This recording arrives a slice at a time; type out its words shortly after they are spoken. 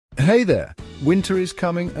Hey there! Winter is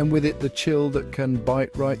coming, and with it the chill that can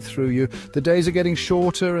bite right through you. The days are getting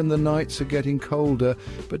shorter and the nights are getting colder,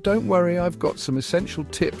 but don't worry, I've got some essential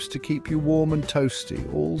tips to keep you warm and toasty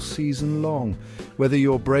all season long. Whether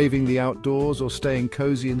you're braving the outdoors or staying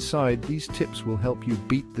cozy inside, these tips will help you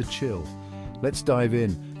beat the chill. Let's dive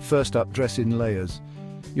in. First up, dress in layers.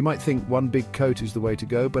 You might think one big coat is the way to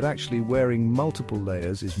go, but actually wearing multiple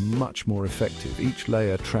layers is much more effective. Each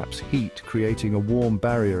layer traps heat, creating a warm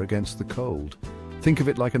barrier against the cold. Think of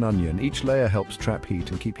it like an onion. Each layer helps trap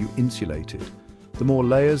heat and keep you insulated. The more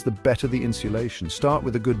layers, the better the insulation. Start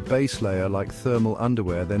with a good base layer like thermal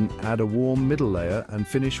underwear, then add a warm middle layer and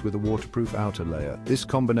finish with a waterproof outer layer. This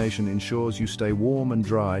combination ensures you stay warm and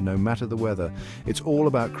dry no matter the weather. It's all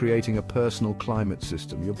about creating a personal climate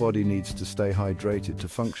system. Your body needs to stay hydrated to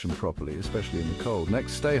function properly, especially in the cold.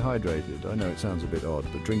 Next, stay hydrated. I know it sounds a bit odd,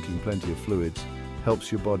 but drinking plenty of fluids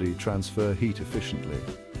helps your body transfer heat efficiently.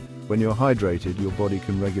 When you're hydrated, your body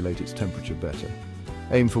can regulate its temperature better.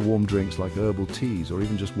 Aim for warm drinks like herbal teas or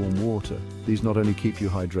even just warm water. These not only keep you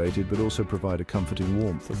hydrated but also provide a comforting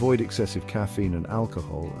warmth. Avoid excessive caffeine and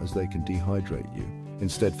alcohol as they can dehydrate you.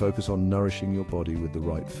 Instead, focus on nourishing your body with the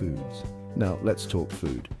right foods. Now, let's talk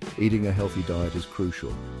food. Eating a healthy diet is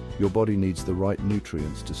crucial. Your body needs the right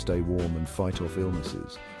nutrients to stay warm and fight off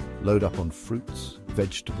illnesses. Load up on fruits,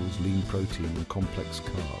 vegetables, lean protein, and complex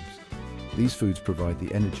carbs. These foods provide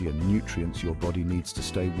the energy and nutrients your body needs to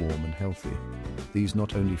stay warm and healthy. These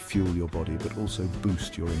not only fuel your body but also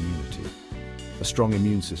boost your immunity. A strong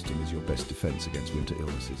immune system is your best defense against winter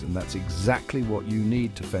illnesses, and that's exactly what you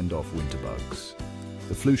need to fend off winter bugs.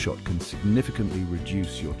 The flu shot can significantly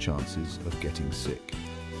reduce your chances of getting sick.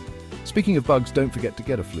 Speaking of bugs, don't forget to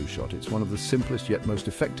get a flu shot. It's one of the simplest yet most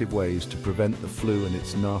effective ways to prevent the flu and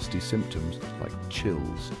its nasty symptoms like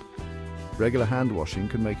chills. Regular hand washing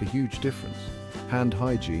can make a huge difference. Hand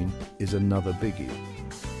hygiene is another biggie.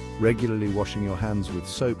 Regularly washing your hands with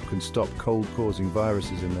soap can stop cold-causing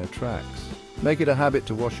viruses in their tracks. Make it a habit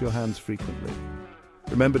to wash your hands frequently.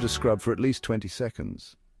 Remember to scrub for at least 20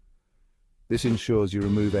 seconds. This ensures you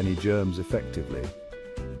remove any germs effectively.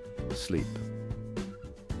 Sleep.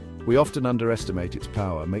 We often underestimate its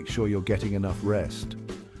power. Make sure you're getting enough rest.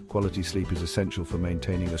 Quality sleep is essential for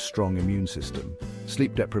maintaining a strong immune system.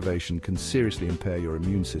 Sleep deprivation can seriously impair your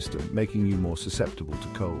immune system, making you more susceptible to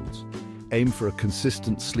colds. Aim for a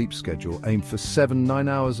consistent sleep schedule. Aim for 7-9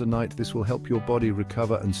 hours a night. This will help your body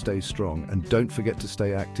recover and stay strong. And don't forget to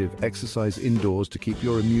stay active. Exercise indoors to keep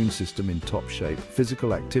your immune system in top shape.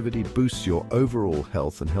 Physical activity boosts your overall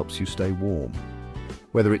health and helps you stay warm.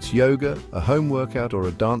 Whether it's yoga, a home workout, or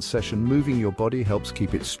a dance session, moving your body helps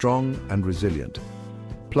keep it strong and resilient.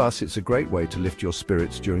 Plus, it's a great way to lift your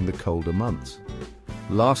spirits during the colder months.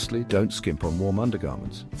 Lastly, don't skimp on warm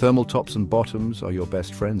undergarments. Thermal tops and bottoms are your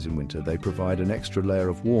best friends in winter. They provide an extra layer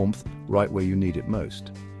of warmth right where you need it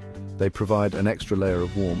most.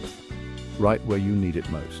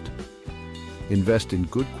 Invest in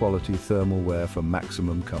good quality thermal wear for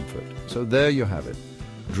maximum comfort. So there you have it.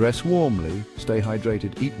 Dress warmly, stay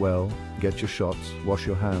hydrated, eat well, get your shots, wash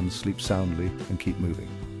your hands, sleep soundly, and keep moving.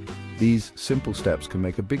 These simple steps can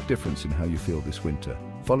make a big difference in how you feel this winter.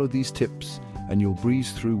 Follow these tips and you'll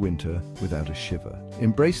breeze through winter without a shiver.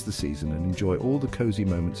 Embrace the season and enjoy all the cozy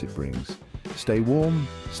moments it brings. Stay warm,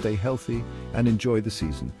 stay healthy, and enjoy the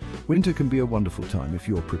season. Winter can be a wonderful time if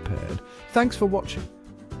you're prepared. Thanks for watching.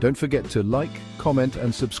 Don't forget to like, comment,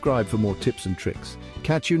 and subscribe for more tips and tricks.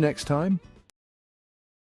 Catch you next time.